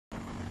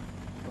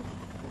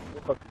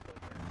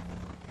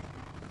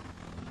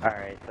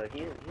Alright, so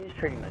he's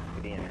pretty much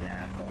being an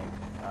asshole.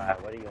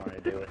 What do you want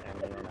to do with him?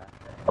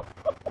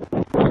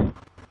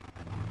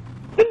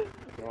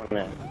 You want to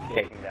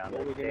take him down to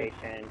the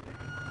station?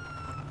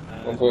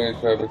 128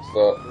 traffic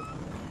stop.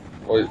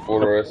 White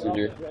 4-door SUV.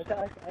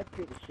 I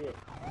take the shit.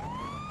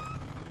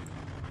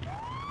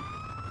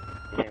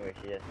 Anyway,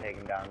 she just take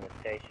him down to the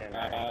station.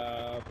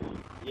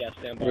 Yeah,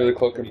 stand by. Give me the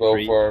Cluck and Bell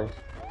Farms.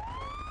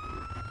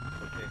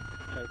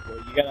 Okay,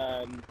 you got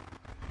a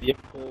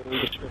vehicle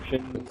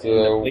description It's and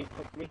the plate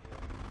for me?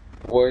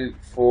 White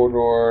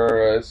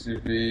 4-door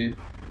SUV.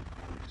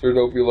 Sir,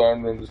 don't be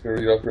alarmed. I'm just going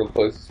to read off your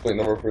license plate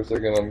number for a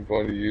second. I'm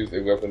going to use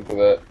a weapon for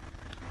that.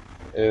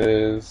 It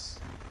is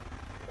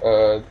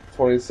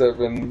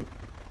 27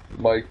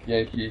 Mike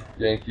Yankee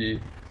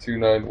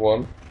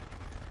 291.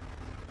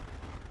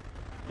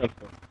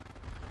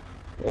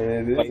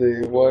 And it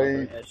is a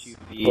white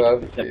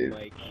Clavicated.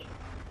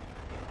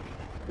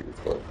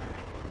 Oh,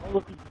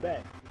 look, he's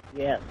back.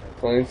 Yeah.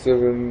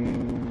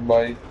 27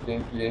 Mike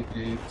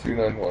Yankee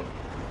 291.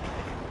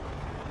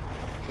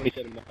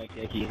 27 Mike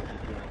Yankee 291.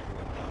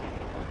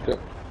 Yep.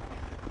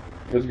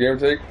 What's the game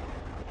take?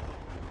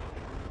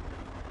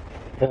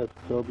 Yeah, it's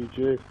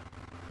LBJ.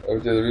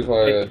 LBJ, the reason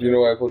why, do you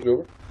know why I pulled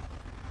you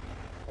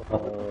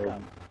over?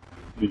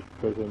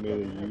 Because I made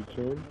a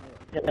U-turn.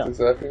 That's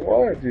exactly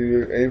why. Do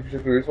you, any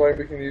particular reason why you're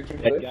making a U-turn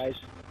today? Guys?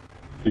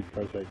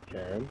 Because I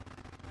can.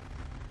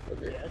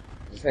 Okay.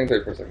 Just hang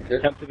tight for a second, okay?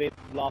 Attempt to evade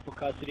lawful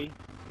custody,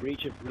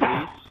 breach of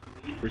release,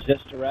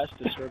 resist arrest,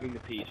 disturbing the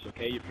peace.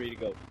 Okay, you're free to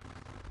go.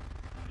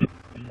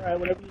 Alright,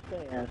 whatever you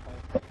say,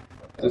 asshole.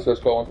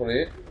 Dispatch call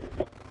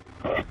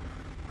 128.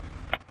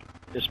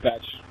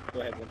 Dispatch, go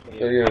ahead, 128.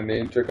 Can I get a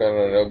name check on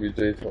an LBJ?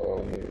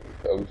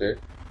 LBJ?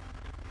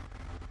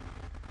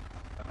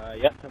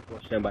 Yeah, 10-4,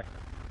 stand by.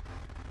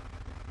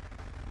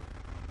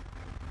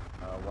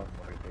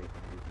 143.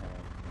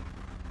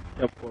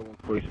 10-4,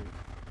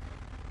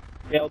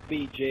 143.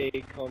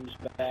 LBJ comes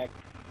back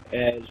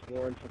as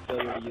warrant for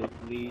failure to yield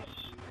police.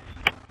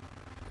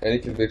 Any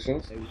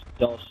convictions? He was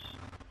also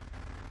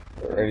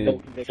Or any no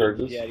convictions.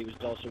 charges? Yeah, he was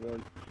also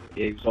warned.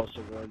 Yeah, he was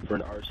also warned for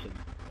an arson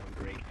on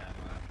Grey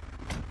Cadillac.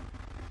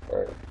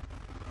 Alright.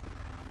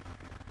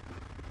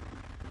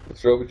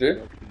 Mr. LBJ?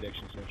 No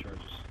convictions, no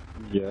charges.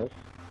 Yes.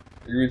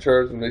 Are you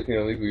charged with making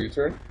an illegal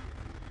U-turn?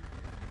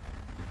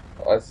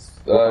 Was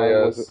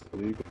it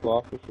legal,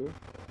 officer?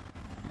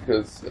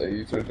 Because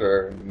U-turns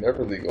are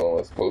never legal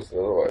unless posted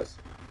otherwise.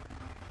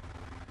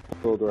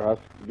 So there has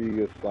to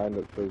be a sign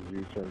that says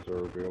U-turns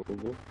are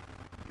available?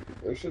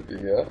 There should be,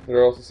 yeah. There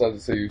are also signs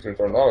that say U-turns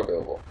are not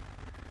available.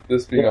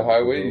 This being a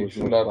highway, you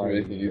should not be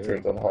making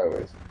U-turns on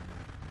highways.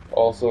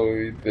 Also,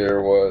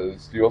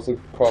 you also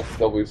crossed the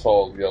doubly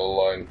solid yellow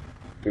line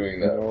doing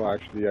that. No,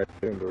 actually I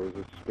didn't. There was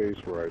a space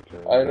where I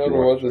turned. I know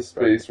there was a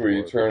space where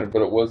you turned,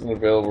 but it wasn't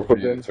available for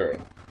you to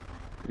turn.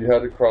 You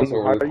had to cross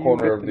over the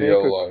corner of the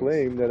yellow lines.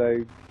 Claim that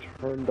I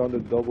turned on the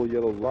double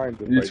yellow lines.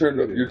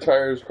 Your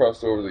tires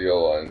crossed over the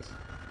yellow lines.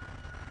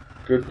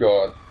 Good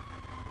God.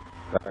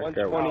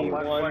 121,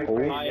 I have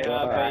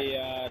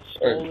a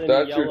stolen Alright,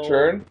 that's yellow... your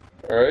turn.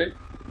 Alright,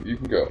 you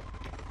can go.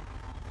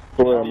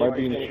 So am I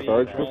being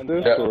charged with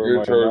this? Yeah, or you're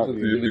am I charged not with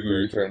the being illegal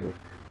U-turn.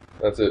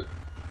 That's it.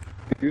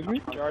 Excuse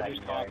me? Charges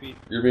copied.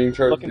 You're being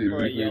charged with Looking the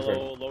for a illegal U-turn.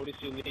 yellow Lotus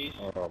Elise,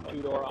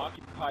 two-door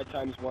occupied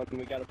 ×1.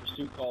 We got a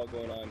pursuit call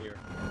going on here.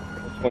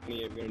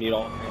 28, we're going to need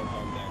all hands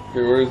on deck.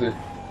 Okay, where is he?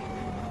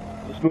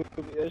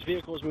 This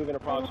vehicle is moving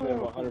approximately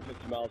about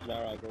 150 miles an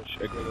hour on Great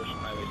Ocean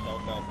Highway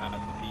southbound past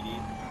the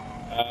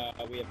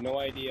PD. We have no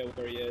idea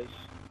where he is.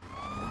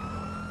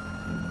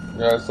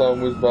 Yeah, I saw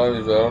him whiz by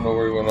me, but I don't know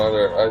where he went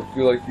either. I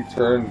feel like he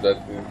turned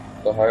at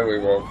the highway,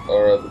 or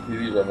at the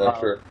PD, but I'm not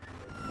sure.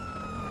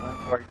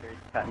 143 is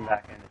cutting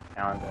back into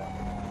town,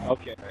 though.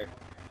 Okay.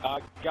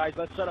 Guys,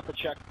 let's set up a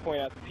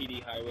checkpoint at the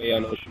PD highway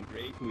on Ocean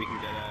Great, and we can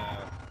get a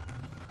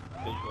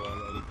visual on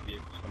any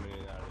vehicles coming in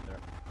and out of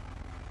there.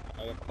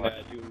 I'm going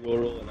to do a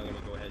rural, and I'm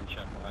going to go ahead and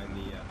check behind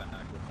the back.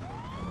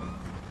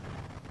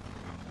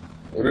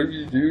 Whatever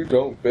you do,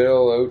 don't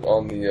bail out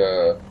on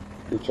the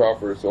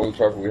chopper, so the only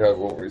chopper we have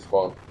won't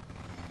respawn.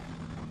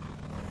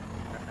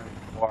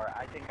 Or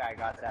I think I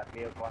got that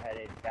vehicle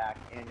headed back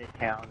into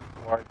town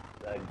towards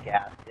the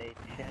gas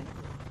station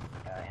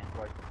and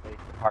towards the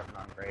police department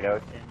on Great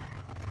Ocean.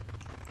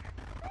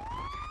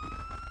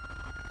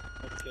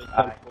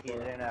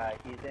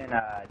 He's in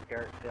a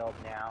dirt field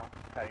now,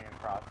 cutting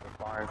across the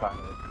farms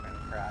onto the train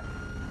track.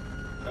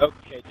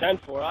 Okay,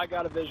 10-4. I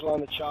got a visual on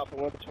the chopper,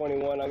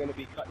 121. I'm going to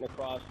be cutting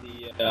across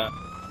the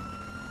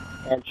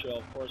farm trail.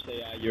 Of course,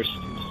 you're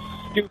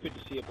stupid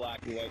to see a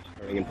black and white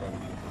turning in front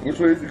of you. Which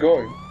way is he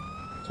going?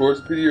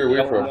 Towards PD or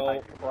away from?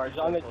 No, he's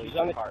on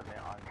the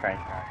train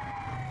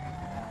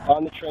tracks.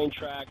 On the train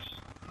tracks,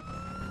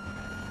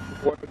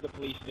 before the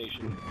police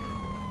station.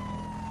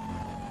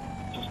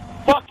 Just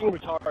fucking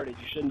retarded.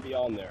 You shouldn't be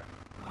on there.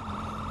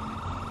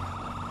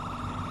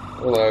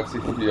 Relax, he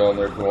can be on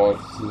there if he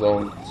wants. It's his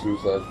own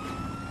suicide.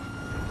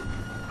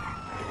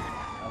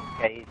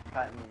 Okay, he's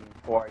cutting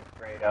towards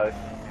Great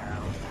Ocean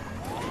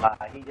now.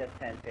 He just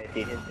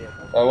 1050. His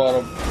vehicle. I want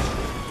him.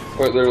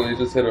 Quite literally,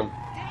 just hit him.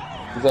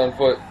 He's on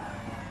foot.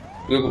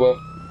 Vehicle bump.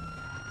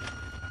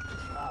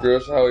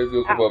 Gross highway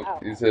vehicle bump.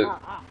 He's hit.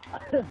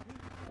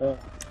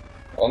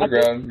 On the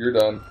ground, you're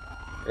done.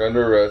 You're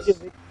under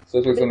arrest.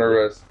 Suspect's under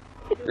arrest.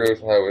 Gross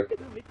highway.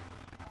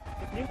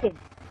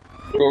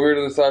 Go over here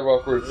to the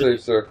sidewalk where it's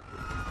safe, sir.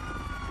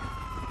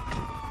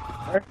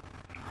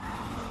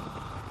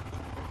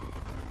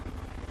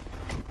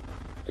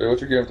 Okay,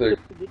 what's your game take?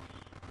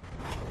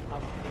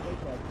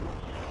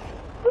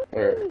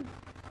 Alright. Okay,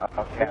 I'm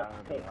gonna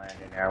be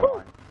landing Air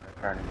 1.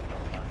 Returning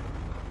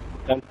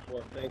to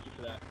 10-4, thank you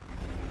for that.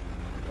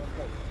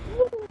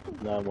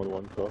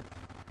 911 call.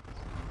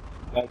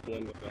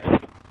 10-1, go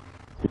ahead.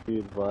 Be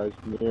advised,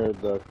 near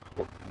the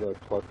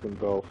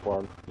Cluckenville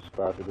Farm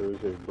dispatcher, there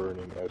is a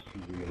burning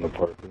SUV in the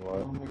parking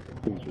lot.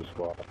 Please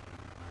respond.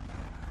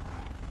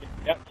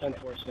 Yep,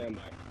 10-4, stand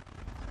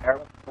by. Air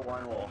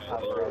 1 will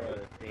hover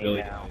over the scene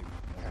now.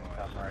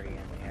 I'm already in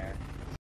the